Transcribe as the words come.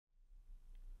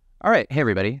All right, hey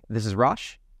everybody, this is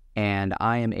Rosh, and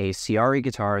I am a Ciari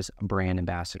Guitars brand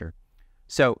ambassador.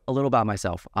 So a little about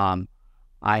myself. I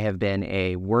have been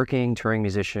a working touring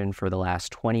musician for the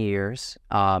last 20 years,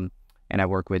 and I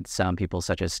work with some people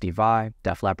such as Steve Vai,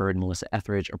 Leppard, Melissa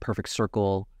Etheridge, A Perfect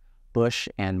Circle, Bush,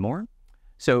 and more.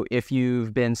 So if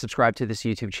you've been subscribed to this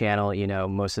YouTube channel, you know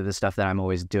most of the stuff that I'm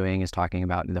always doing is talking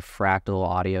about the fractal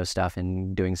audio stuff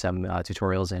and doing some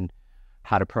tutorials and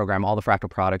how to program all the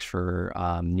fractal products for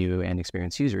new and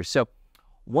experienced users. So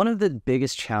one of the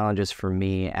biggest challenges for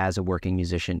me as a working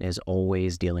musician is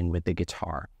always dealing with the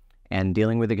guitar and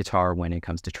dealing with the guitar when it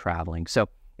comes to traveling. So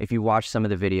if you watch some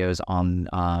of the videos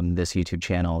on this YouTube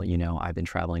channel, you know, I've been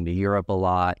traveling to Europe a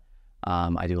lot.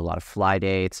 I do a lot of fly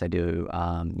dates. I do,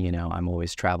 I'm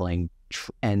always traveling.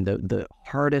 And the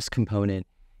hardest component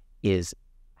is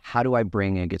how do I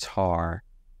bring a guitar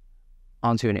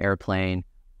onto an airplane,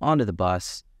 onto the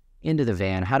bus, into the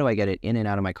van? How do I get it in and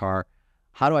out of my car?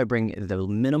 How do I bring the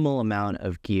minimal amount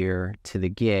of gear to the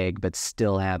gig, but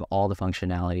still have all the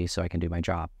functionality so I can do my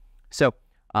job? So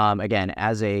again,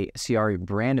 as a Ciari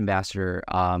brand ambassador,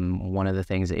 one of the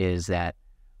things is that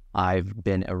I've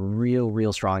been a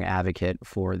real strong advocate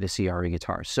for the Ciari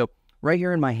guitars. So right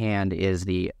here in my hand is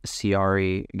the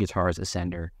Ciari Guitars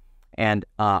Ascender. And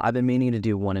I've been meaning to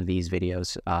do one of these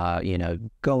videos,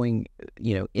 going,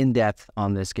 in depth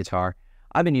on this guitar.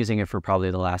 I've been using it for probably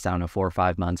the last, 4 or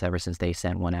 5 months ever since they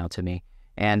sent one out to me.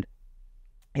 And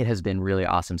it has been really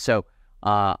awesome. So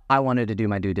I wanted to do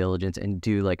my due diligence and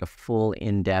do like a full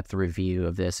in-depth review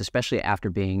of this, especially after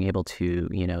being able to,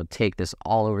 take this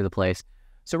all over the place.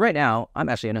 So right now, I'm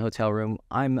actually in a hotel room.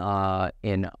 I'm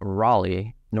in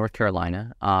Raleigh, North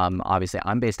Carolina. Obviously,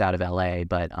 I'm based out of LA,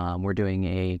 but we're doing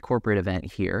a corporate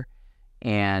event here.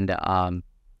 And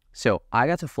so I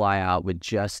got to fly out with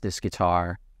just this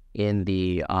guitar in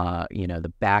the,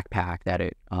 the backpack that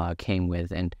it came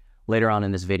with. And later on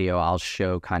in this video, I'll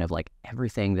show kind of like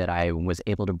everything that I was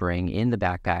able to bring in the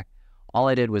backpack. All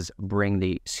I did was bring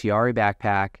the Ciari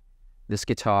Backpack, this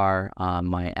guitar,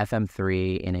 my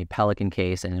FM3 in a Pelican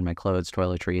case, and in my clothes,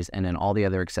 toiletries, and then all the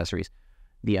other accessories.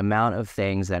 The amount of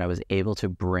things that I was able to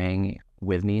bring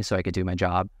with me so I could do my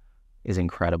job is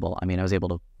incredible. I mean, I was able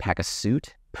to pack a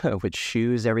suit with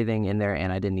shoes, everything in there,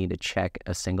 and I didn't need to check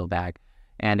a single bag.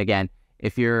 And again,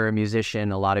 if you're a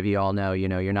musician, a lot of you all know,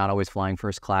 you're not always flying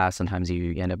first class. Sometimes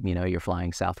you end up, you're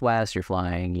flying Southwest, you're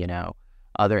flying,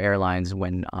 other airlines.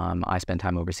 When I spend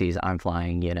time overseas, I'm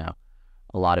flying,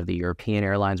 a lot of the European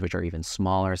airlines, which are even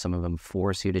smaller. Some of them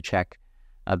force you to check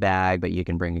a bag, but you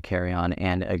can bring a carry-on.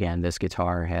 And again, this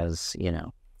guitar has,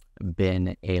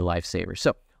 been a lifesaver.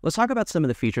 So let's talk about some of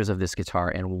the features of this guitar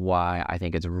and why I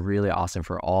think it's really awesome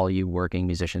for all you working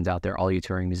musicians out there, all you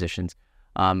touring musicians,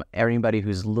 everybody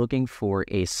who's looking for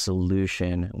a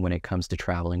solution when it comes to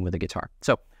traveling with a guitar.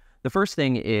 So the first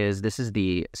thing is this is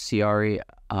the Ciari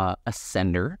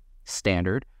Ascender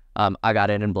Standard. I got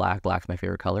it in black. Black's my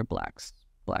favorite color.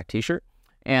 Black t-shirt.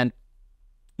 And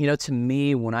to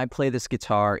me, when I play this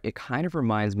guitar, it kind of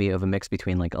reminds me of a mix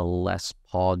between like a Les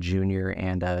Paul Jr.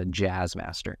 and a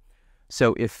Jazzmaster.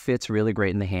 So it fits really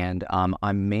great in the hand.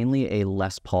 I'm mainly a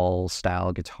Les Paul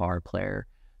style guitar player.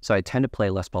 So I tend to play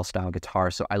Les Paul style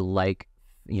guitar. So I like,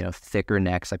 thicker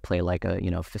necks. I play like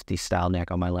a, 50 style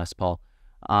neck on my Les Paul.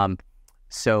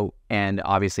 And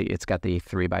obviously it's got the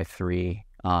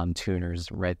 3x3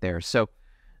 tuners right there. So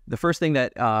the first thing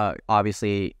that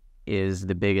obviously is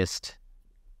the biggest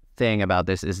thing about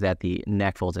this is that the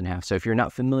neck folds in half. So if you're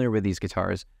not familiar with these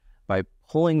guitars, by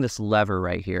pulling this lever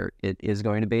right here, it is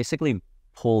going to basically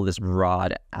pull this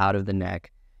rod out of the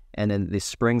neck, and then the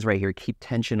springs right here keep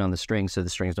tension on the strings so the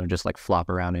strings don't just like flop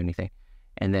around or anything.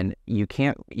 And then you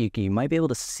might be able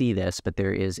to see this, but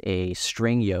there is a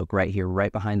string yoke right here,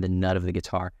 right behind the nut of the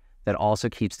guitar, that also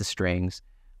keeps the strings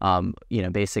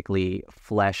basically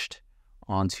fleshed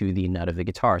onto the nut of the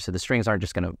guitar. So the strings aren't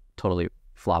just going to totally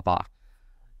flop off.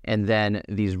 And then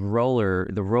the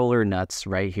roller nuts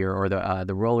right here, or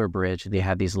the roller bridge, they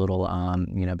have these little,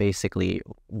 basically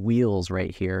wheels right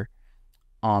here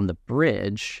on the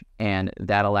bridge, and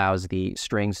that allows the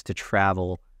strings to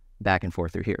travel back and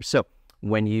forth through here. So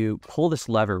when you pull this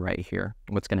lever right here,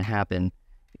 what's going to happen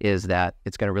is that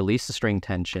it's going to release the string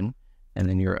tension, and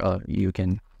then you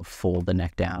can fold the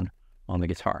neck down on the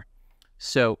guitar.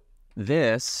 So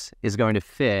this is going to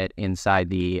fit inside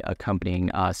the accompanying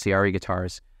Ciari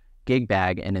Guitars gig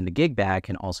bag, and then the gig bag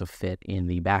can also fit in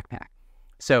the backpack.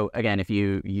 So again, if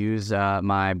you use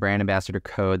my brand ambassador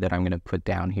code that I'm going to put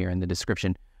down here in the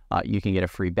description, you can get a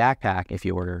free backpack if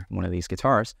you order one of these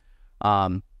guitars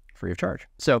free of charge.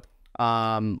 So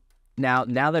now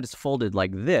that it's folded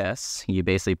like this, you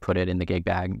basically put it in the gig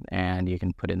bag and you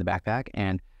can put it in the backpack.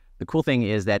 And the cool thing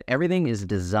is that everything is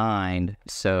designed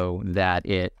so that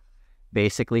it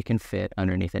basically can fit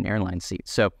underneath an airline seat.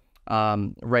 So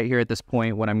right here at this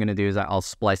point, what I'm going to do is I'll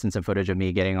splice in some footage of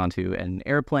me getting onto an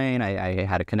airplane. I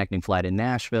had a connecting flight in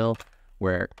Nashville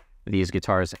where these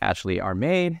guitars actually are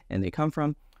made and they come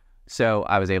from. So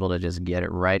I was able to just get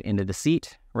it right into the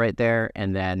seat right there.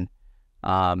 And then,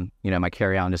 my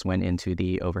carry-on just went into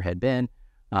the overhead bin.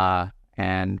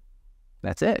 And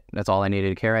that's it. That's all I needed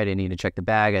to carry. I didn't need to check the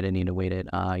bag. I didn't need to wait at,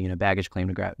 baggage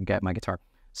claim to get my guitar.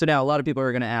 So now a lot of people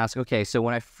are going to ask, okay, so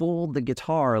when I fold the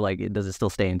guitar, like, does it still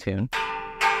stay in tune?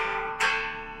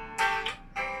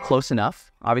 Close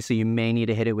enough. Obviously, you may need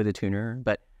to hit it with a tuner,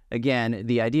 but again,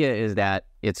 the idea is that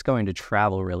it's going to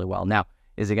travel really well. Now,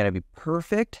 is it going to be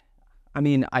perfect? I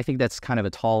mean, I think that's kind of a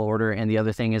tall order. And the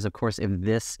other thing is, of course, if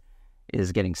this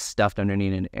is getting stuffed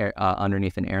underneath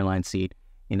an airline seat,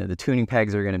 the tuning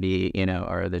pegs are going to be,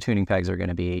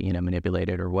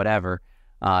 manipulated or whatever,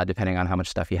 depending on how much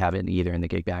stuff you have in either in the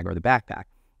gig bag or the backpack.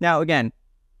 Now, again,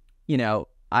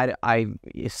 I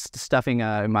stuffing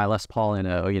my Les Paul in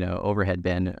a overhead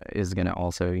bin is going to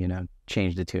also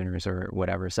change the tuners or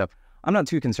whatever. So I'm not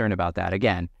too concerned about that.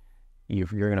 Again, you're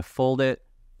going to fold it,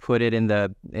 put it in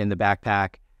the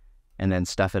backpack, and then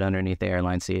stuff it underneath the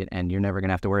airline seat, and you're never going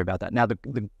to have to worry about that. Now,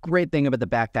 the great thing about the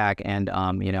backpack, and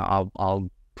I'll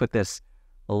put this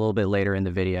a little bit later in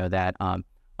the video, that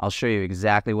I'll show you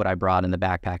exactly what I brought in the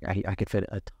backpack. I could fit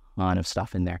a ton of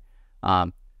stuff in there.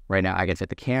 Right now, I can fit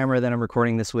the camera that I'm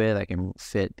recording this with. I can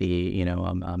fit the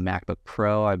MacBook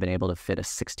Pro. I've been able to fit a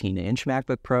 16-inch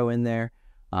MacBook Pro in there.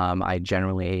 I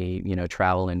generally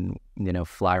travel and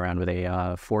fly around with a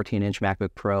 14-inch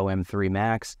MacBook Pro M3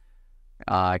 Max.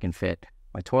 I can fit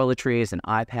my toiletries, an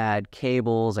iPad,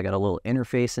 cables. I got a little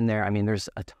interface in there. I mean, there's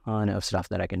a ton of stuff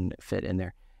that I can fit in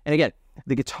there. And again,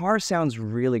 the guitar sounds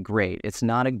really great. It's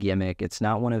not a gimmick. It's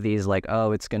not one of these like,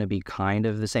 oh, it's going to be kind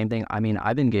of the same thing. I mean,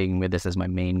 I've been gigging with this as my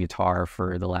main guitar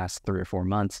for the last 3 or 4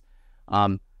 months,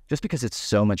 just because it's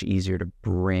so much easier to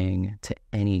bring to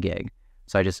any gig.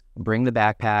 So I just bring the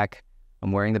backpack.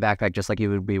 I'm wearing the backpack just like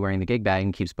you would be wearing the gig bag,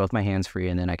 and keeps both my hands free.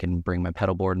 And then I can bring my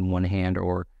pedal board in one hand,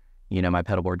 or my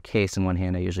pedal board case in one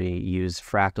hand. I usually use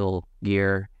fractal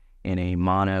gear in a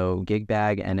mono gig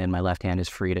bag, and then my left hand is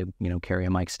free to, carry a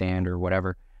mic stand or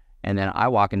whatever. And then I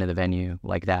walk into the venue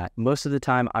like that. Most of the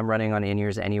time I'm running on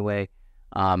in-ears anyway.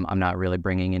 I'm not really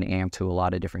bringing an amp to a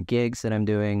lot of different gigs that I'm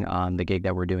doing. The gig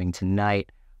that we're doing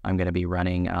tonight, I'm going to be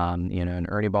running, an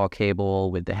Ernie Ball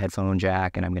cable with the headphone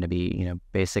jack, and I'm going to be,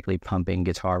 basically pumping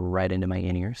guitar right into my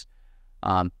in-ears.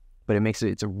 But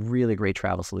it's a really great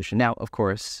travel solution. Now, of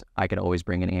course, I could always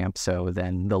bring an amp. So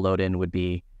then the load-in would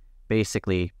be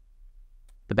basically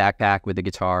the backpack with the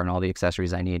guitar and all the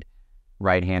accessories I need.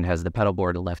 Right hand has the pedal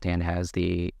board, the left hand has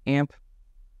the amp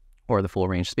or the full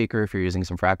range speaker if you're using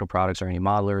some Fractal products or any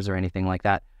modelers or anything like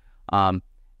that. And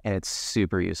it's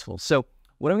super useful. So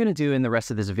what I'm going to do in the rest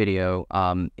of this video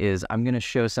is I'm going to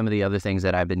show some of the other things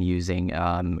that I've been using,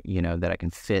 that I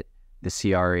can fit the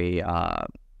Ciari,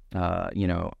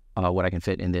 what I can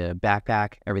fit in the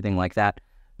backpack, everything like that.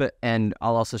 And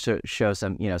I'll also show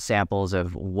some, samples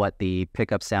of what the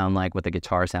pickups sound like, what the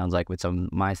guitar sounds like with some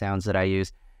of my sounds that I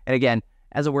use. And again,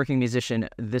 as a working musician,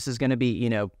 this is going to be,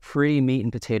 pretty meat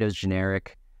and potatoes,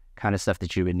 generic kind of stuff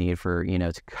that you would need for,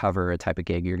 to cover a type of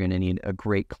gig. You're going to need a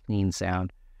great clean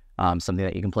sound, something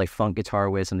that you can play funk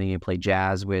guitar with, something you can play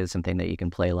jazz with, something that you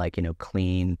can play like,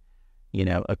 clean,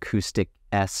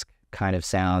 acoustic-esque kind of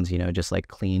sounds, just like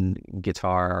clean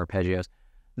guitar arpeggios.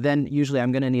 Then usually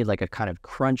I'm going to need like a kind of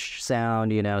crunch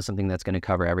sound, something that's going to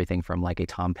cover everything from like a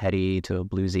Tom Petty to a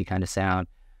bluesy kind of sound,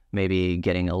 maybe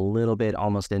getting a little bit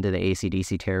almost into the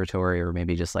AC/DC territory, or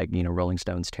maybe just like, Rolling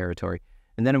Stones territory.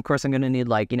 And then of course I'm going to need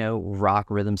like, rock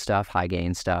rhythm stuff, high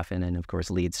gain stuff, and then of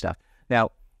course lead stuff.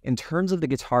 Now, in terms of the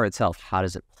guitar itself, how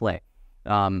does it play?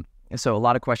 So a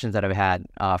lot of questions that I've had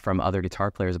from other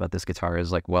guitar players about this guitar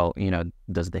is like, well,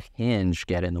 does the hinge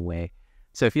get in the way?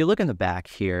 So if you look in the back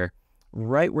here,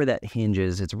 right where that hinge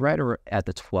is, it's right at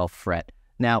the 12th fret.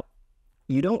 Now,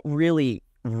 you don't really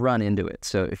run into it.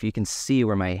 So if you can see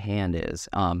where my hand is,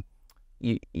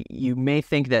 you may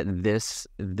think that this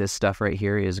stuff right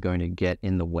here is going to get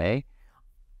in the way.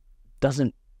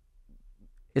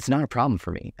 It's not a problem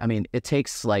for me. I mean, it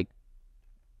takes like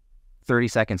 30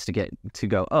 seconds to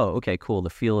go, oh, okay, cool. The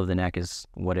feel of the neck is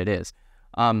what it is.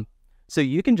 So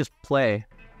you can just play.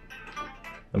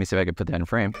 Let me see if I can put that in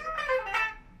frame.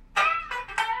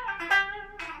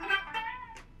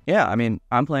 Yeah, I mean,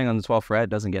 I'm playing on the 12th fret. It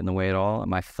doesn't get in the way at all.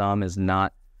 My thumb is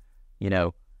not,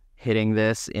 hitting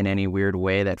this in any weird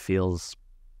way that feels,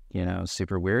 you know,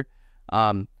 super weird.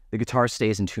 The guitar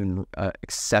stays in tune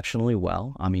exceptionally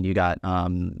well. I mean, you got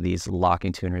these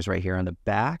locking tuners right here on the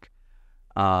back.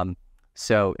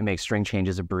 So it makes string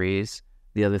changes a breeze.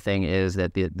 The other thing is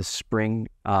that the spring,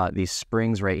 these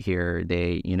springs right here,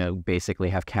 they, you know, basically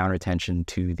have counter tension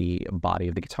to the body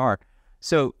of the guitar.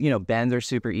 So, you know, bends are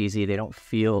super easy. They don't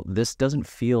feel, this doesn't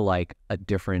feel like a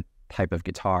different type of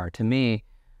guitar. To me,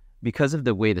 because of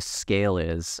the way the scale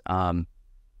is,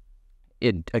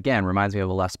 it, again, reminds me of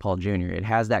a Les Paul Jr. It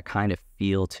has that kind of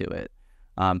feel to it.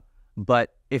 But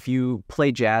if you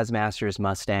play Jazz Masters,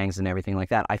 Mustangs, and everything like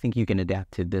that, I think you can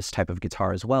adapt to this type of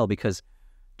guitar as well, because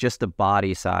just the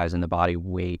body size and the body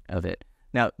weight of it.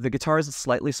 Now, the guitar is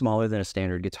slightly smaller than a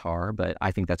standard guitar, but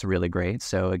I think that's really great.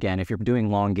 So again, if you're doing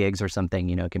long gigs or something,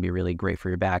 you know, it can be really great for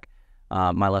your back.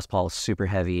 My Les Paul is super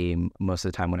heavy. Most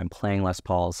of the time when I'm playing Les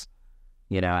Pauls,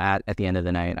 you know, at the end of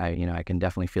the night, I can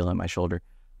definitely feel it in my shoulder.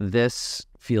 This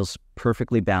feels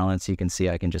perfectly balanced. You can see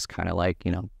I can just kind of like,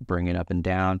 you know, bring it up and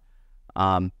down.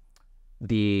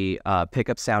 The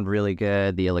pickups sound really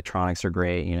good. The electronics are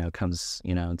great. You know, comes,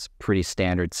 you know, it's pretty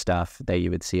standard stuff that you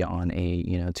would see on a,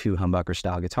 you know, 2 humbucker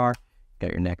style guitar.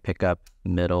 Got your neck pickup,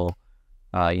 middle,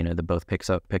 you know, the both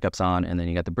pickups on, and then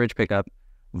you got the bridge pickup,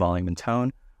 volume and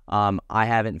tone. I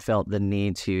haven't felt the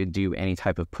need to do any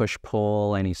type of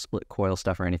push-pull, any split coil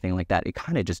stuff or anything like that. It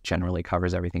kind of just generally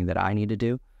covers everything that I need to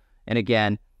do. And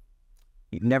again,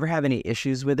 you never have any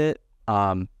issues with it.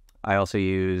 I also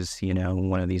use, you know,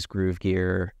 one of these Groove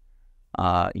Gear,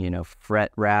 you know,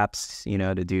 fret wraps, you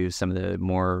know, to do some of the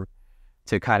more,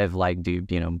 to kind of like do,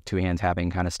 you know, 2-hand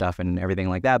tapping kind of stuff and everything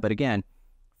like that. But again,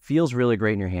 feels really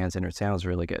great in your hands and it sounds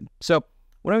really good. So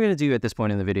what I'm going to do at this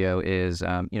point in the video is,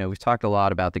 you know, we've talked a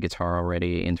lot about the guitar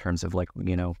already in terms of like,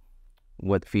 you know,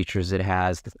 what features it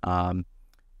has, and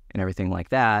everything like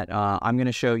that. I'm going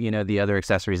to show, you know, the other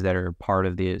accessories that are part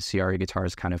of the Ciari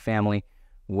Guitars kind of family,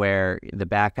 where the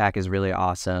backpack is really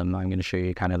awesome. I'm going to show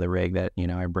you kind of the rig that, you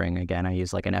know, I bring. Again, I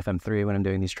use like an FM3 when I'm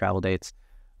doing these travel dates.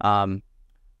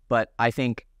 But I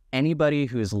think anybody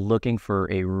who's looking for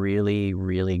a really,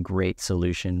 really great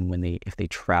solution if they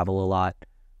travel a lot,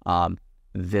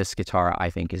 this guitar I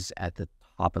think is at the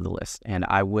top of the list. And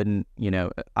I wouldn't, you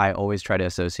know, I always try to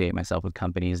associate myself with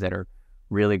companies that are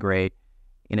really great.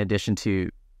 In addition to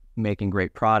making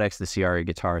great products, the Ciari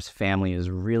Guitars family is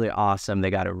really awesome. They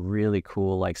got a really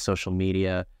cool like social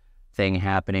media thing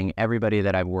happening. Everybody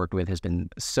that I've worked with has been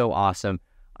so awesome.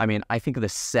 I mean, I think the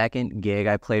second gig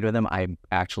I played with them, I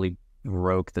actually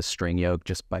broke the string yoke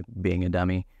just by being a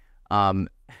dummy. And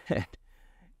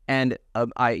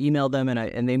I emailed them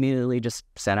and they immediately just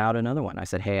sent out another one. I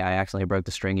said, hey, I accidentally broke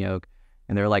the string yoke.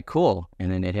 And they're like, cool. And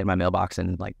then it hit my mailbox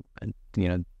in like, you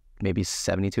know, maybe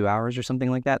 72 hours or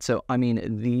something like that. So, I mean,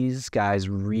 these guys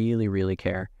really, really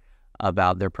care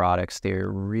about their products. They're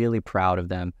really proud of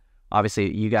them.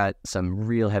 Obviously, you got some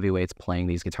real heavyweights playing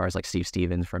these guitars like Steve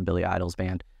Stevens from Billy Idol's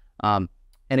band. And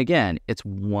again, it's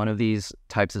one of these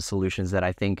types of solutions that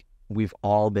I think we've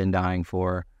all been dying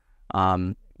for.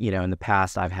 You know, in the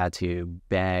past, I've had to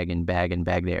beg and beg and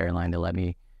beg the airline to let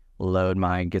me load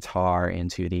my guitar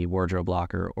into the wardrobe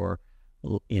locker, or,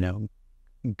 you know,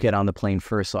 get on the plane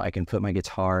first so I can put my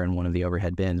guitar in one of the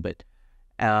overhead bins. But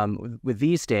with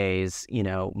these days, you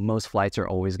know, most flights are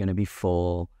always going to be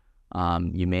full.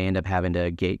 You may end up having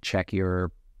to gate check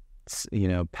your, you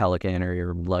know, Pelican or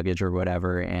your luggage or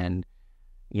whatever. And,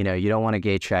 you know, you don't want to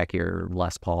gate check your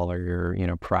Les Paul or your, you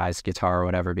know, prized guitar or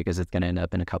whatever, because it's going to end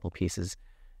up in a couple pieces.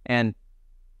 And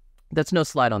that's no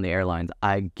slight on the airlines.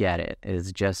 I get it.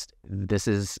 It's just, this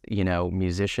is, you know,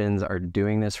 musicians are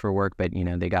doing this for work, but, you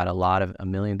know, they got a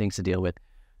million things to deal with.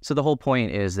 So the whole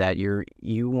point is that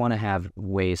you want to have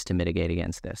ways to mitigate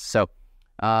against this. So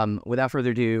without further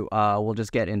ado, we'll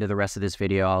just get into the rest of this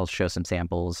video. I'll show some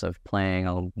samples of playing.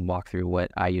 I'll walk through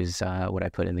what I use, what I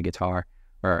put in the guitar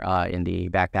or in the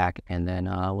backpack, and then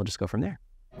we'll just go from there.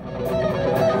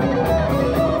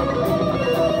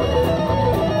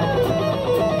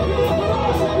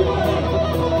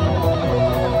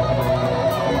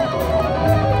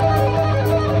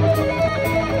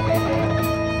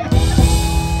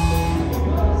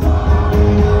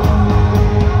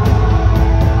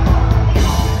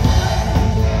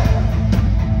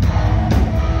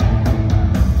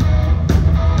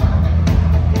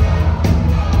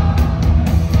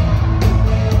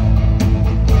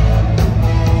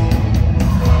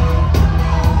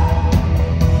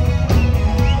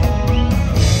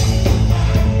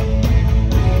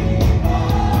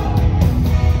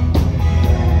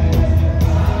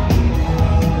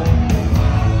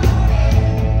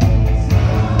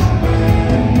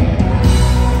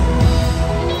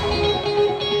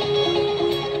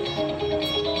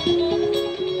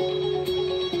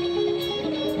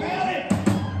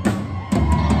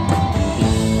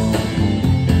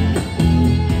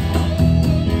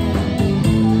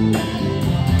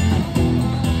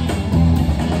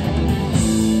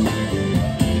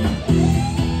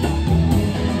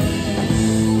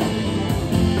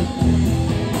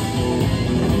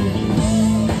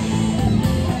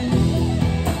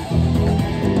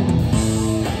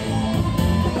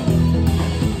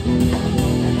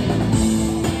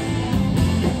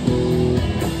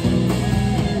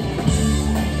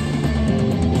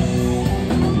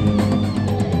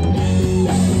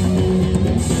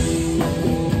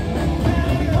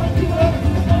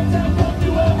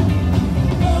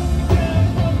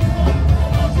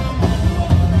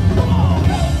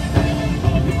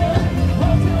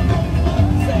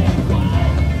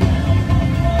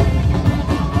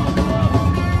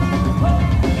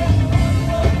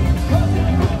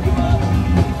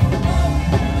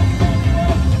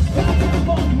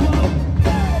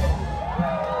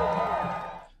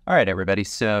 All right, everybody.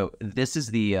 So this is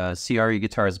the Ciari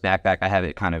Guitars backpack. I have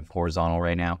it kind of horizontal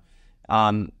right now.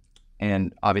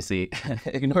 And obviously,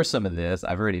 ignore some of this.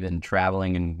 I've already been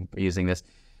traveling and using this.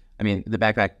 I mean, the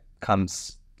backpack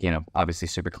comes, obviously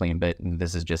super clean, but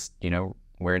this is just,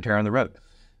 wear and tear on the road.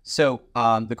 So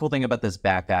the cool thing about this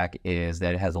backpack is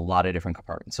that it has a lot of different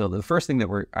compartments. So the first thing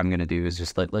that I'm going to do is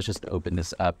let's just open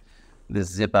this up. This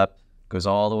zip up goes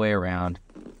all the way around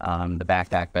the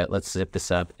backpack, but let's zip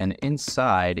this up. And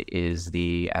inside is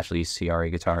the actually Ciari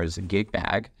Guitars gig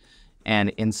bag. And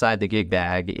inside the gig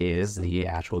bag is the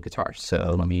actual guitar.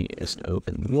 So let me just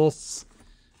open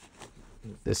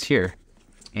this here.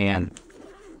 And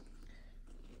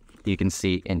you can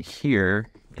see in here,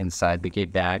 inside the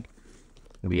gig bag,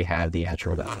 we have the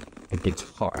actual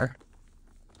guitar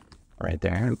right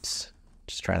there. Oops,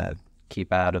 just trying to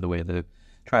keep out of the way of the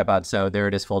tripod. So there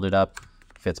it is, folded up,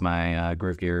 fits my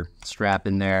groove gear strap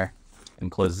in there and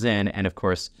closes in. And of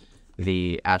course,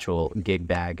 the actual gig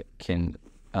bag can,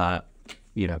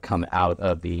 come out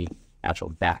of the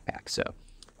actual backpack. So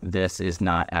this is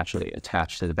not actually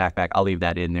attached to the backpack. I'll leave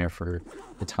that in there for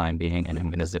the time being, and I'm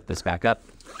going to zip this back up.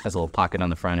 Has a little pocket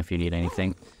on the front if you need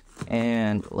anything.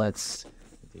 And let's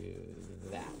do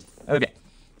that. Okay,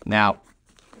 now,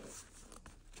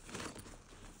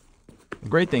 the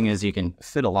great thing is you can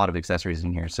fit a lot of accessories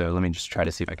in here. So let me just try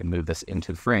to see if I can move this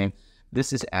into the frame.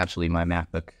 This is actually my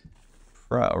MacBook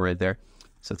Pro right there.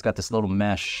 So it's got this little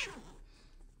mesh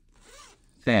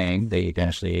thing that you can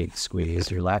actually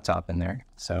squeeze your laptop in there.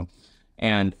 So,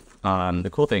 and the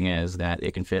cool thing is that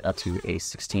it can fit up to a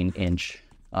 16-inch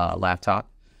laptop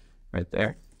right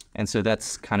there. And so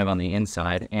that's kind of on the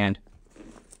inside. And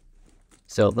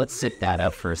so let's zip that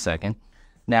up for a second.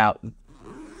 Now,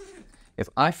 if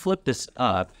I flip this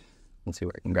up, let's see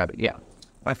where I can grab it. Yeah,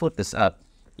 if I flip this up,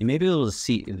 you may be able to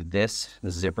see the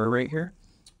zipper right here.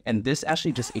 And this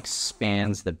actually just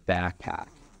expands the backpack.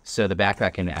 So the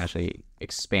backpack can actually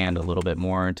expand a little bit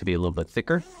more to be a little bit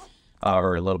thicker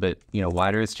or a little bit,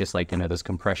 wider. It's just like, those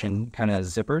compression kind of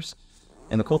zippers.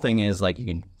 And the cool thing is you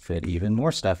can fit even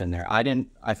more stuff in there.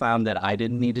 I found that I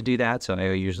didn't need to do that. So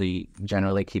I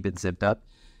generally keep it zipped up.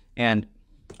 And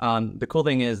the cool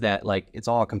thing is that it's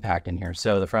all compact in here.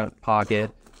 So the front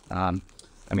pocket,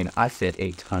 I fit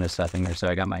a ton of stuff in there. So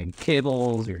I got my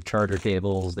cables, your charger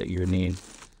cables that you need.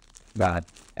 Got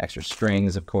extra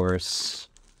strings, of course.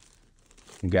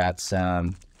 You got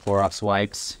some Clorox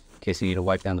wipes in case you need to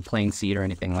wipe down the plane seat or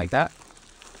anything like that.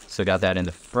 So got that in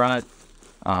the front.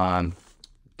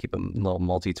 Keep a little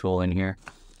multi-tool in here.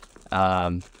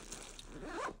 So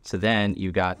then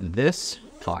you got this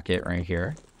pocket right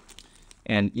here.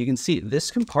 And you can see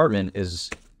this compartment is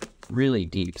really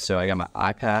deep. So I got my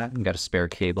iPad and got a spare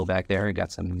cable back there. I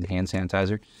got some hand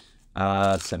sanitizer,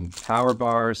 some power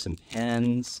bars, some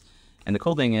pens. And the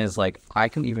cool thing is I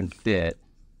can even fit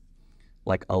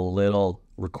a little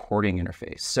recording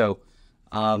interface. So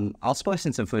I'll splice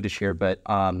in some footage here, but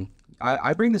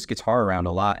I bring this guitar around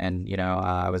a lot, and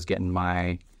I was getting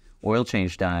my oil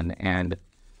change done, and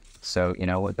so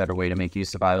what better way to make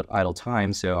use of idle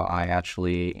time? So I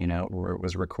actually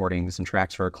was recording some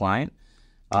tracks for a client.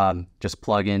 Just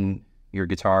plug in your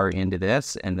guitar into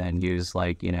this, and then use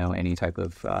any type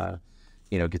of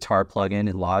guitar plugin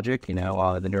in Logic. The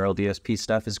Neural DSP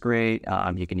stuff is great.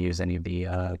 You can use any of the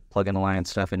plugin alliance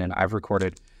stuff, and then I've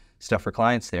recorded stuff for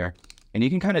clients there. And you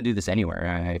can kind of do this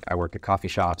anywhere. I work at coffee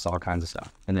shops, all kinds of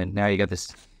stuff. And then now you got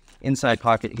this inside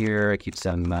pocket here. I keep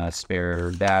some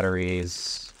spare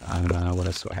batteries. What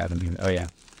else do I have in here? Oh yeah,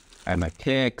 I have my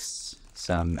picks,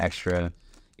 some extra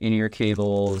in-ear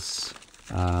cables.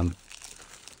 What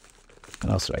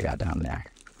else do I got down there?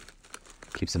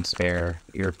 Keep some spare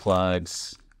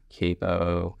earplugs,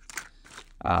 capo,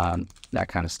 that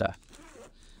kind of stuff.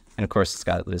 And of course, it's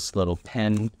got this little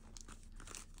pen,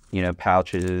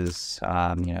 pouches,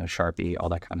 Sharpie, all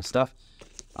that kind of stuff.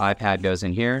 iPad goes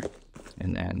in here,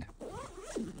 and then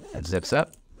that zips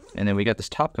up. And then we got this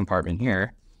top compartment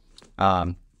here.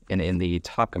 And in the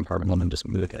top compartment, let me just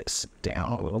move this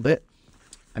down a little bit.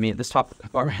 This top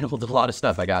compartment holds a lot of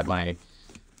stuff. I got my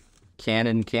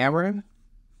Canon camera.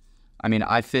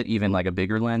 I fit even a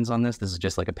bigger lens on this. This is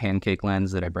just a pancake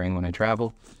lens that I bring when I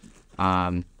travel.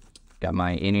 Got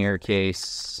my in-ear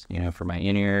case, for my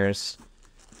in-ears.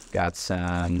 Got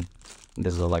some,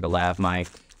 this is a lav mic.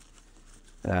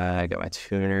 I got my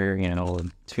tuner,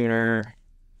 tuner.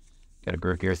 Got a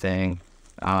groove gear thing.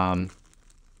 Some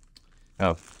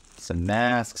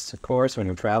masks, of course, when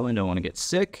you're traveling, don't want to get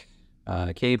sick.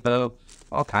 Capo,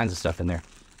 all kinds of stuff in there.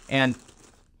 And,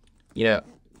 you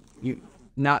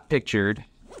not pictured,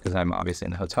 because I'm obviously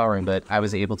in the hotel room, but I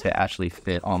was able to actually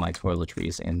fit all my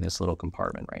toiletries in this little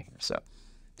compartment right here. So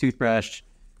toothbrush,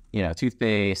 you know,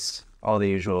 toothpaste, all the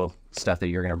usual stuff that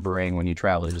you're going to bring when you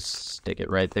travel, just stick it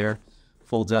right there,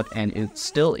 folds up, and it's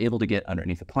still able to get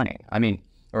underneath the plane. I mean,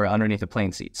 or underneath the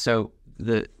plane seat. So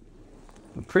the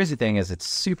crazy thing is it's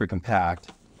super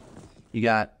compact. You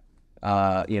got,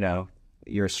 you know,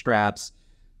 your straps.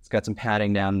 It's got some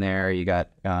padding down there. You got,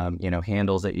 you know,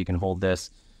 handles that you can hold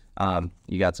this.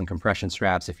 You got some compression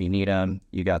straps if you need them.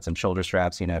 You got some shoulder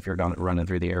straps, you know, if you're running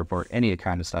through the airport, any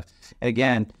kind of stuff. And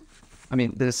again, I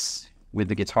mean, this with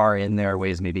the guitar in there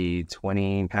weighs maybe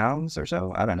 20 pounds or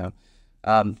so. I don't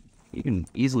know. You can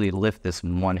easily lift this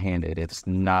one-handed. It's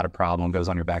not a problem. It goes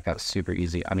on your back. That's super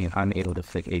easy. I mean, I'm able to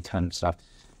fit a ton of stuff.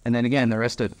 And then again, the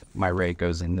rest of my rig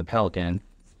goes in the Pelican.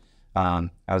 I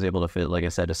was able to fit, like I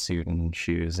said, a suit and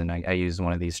shoes. And I used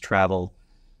one of these travel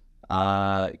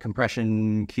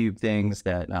compression cube things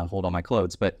that hold all my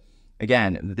clothes. But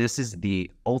again, this is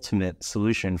the ultimate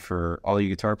solution for all you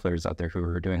guitar players out there who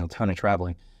are doing a ton of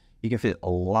traveling. You can fit a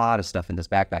lot of stuff in this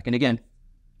backpack. And again,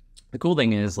 the cool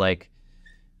thing is, like,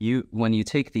 when you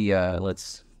take the,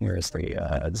 where is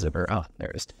the zipper? Oh, there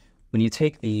it is. When you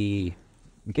take the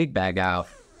gig bag out,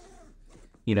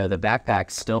 you know, the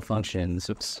backpack still functions.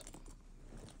 Oops.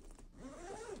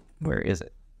 Where is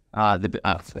it? Oh, there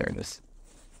it is.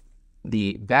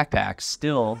 The backpack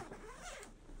still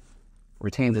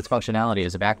retains its functionality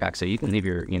as a backpack. So you can leave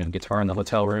your, you know, guitar in the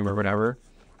hotel room or whatever,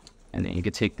 and then you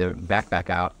could take the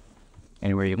backpack out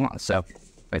anywhere you want. So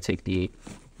if I take the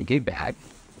gig bag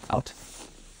out,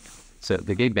 so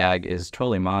the gig bag is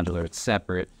totally modular. It's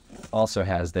separate. Also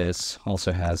has this.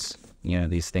 Also has, you know,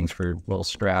 these things for little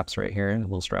straps right here, a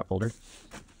little strap holder.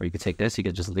 Or you could take this. You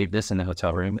could just leave this in the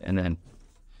hotel room, and then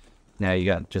now you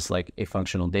got just like a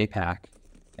functional day pack.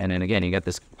 And then again, you got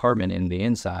this compartment in the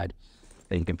inside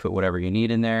that you can put whatever you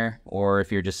need in there. Or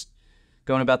if you're just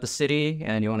going about the city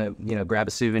and you want to, you know, grab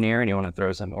a souvenir and you want to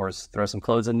throw some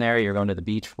clothes in there, you're going to the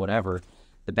beach, whatever.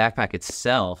 The backpack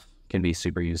itself can be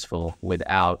super useful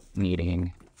without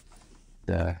needing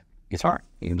the guitar.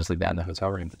 You can just leave that in the hotel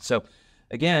room. So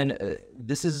again,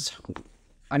 this is,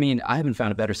 I mean, I haven't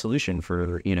found a better solution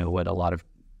for, you know, what a lot of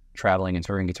traveling and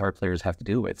touring guitar players have to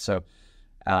do with. So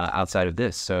outside of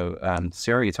this, so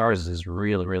Ciari Guitars has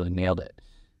really, really nailed it.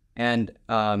 And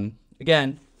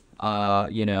again,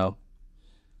 you know,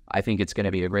 I think it's going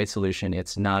to be a great solution.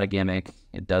 It's not a gimmick.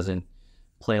 It doesn't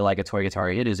play like a toy guitar.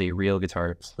 It is a real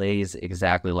guitar. It plays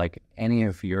exactly like any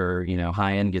of your, you know,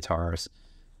 high-end guitars.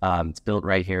 It's built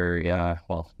right here.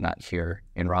 Well, not here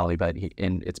in Raleigh, but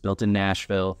it's built in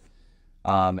Nashville.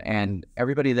 And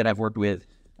everybody that I've worked with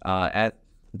at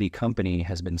the company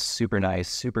has been super nice,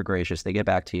 super gracious. They get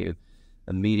back to you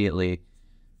immediately.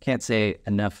 Can't say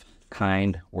enough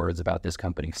kind words about this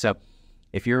company. So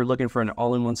if you're looking for an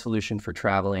all-in-one solution for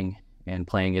traveling and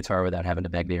playing guitar without having to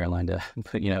beg the airline to,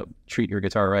 you know, treat your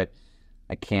guitar right,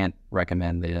 I can't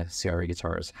recommend the Ciari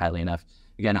Guitars highly enough.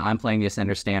 Again, I'm playing the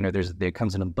Ascender Standard. It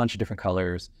comes in a bunch of different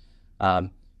colors.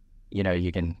 You know,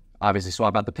 you can obviously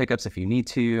swap out the pickups if you need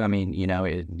to. I mean, you know,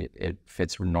 it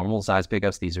fits normal size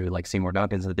pickups. These are like Seymour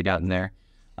Duncans that they got in there.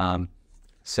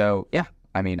 So yeah,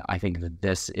 I mean, I think that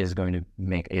this is going to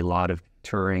make a lot of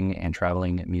touring and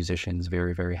traveling musicians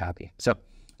very, very happy. So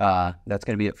that's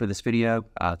going to be it for this video.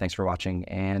 Thanks for watching.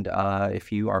 And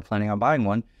if you are planning on buying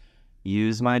one,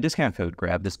 use my discount code,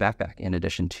 grab this backpack in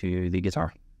addition to the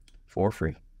guitar for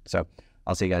free. So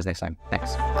I'll see you guys next time.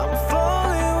 Thanks.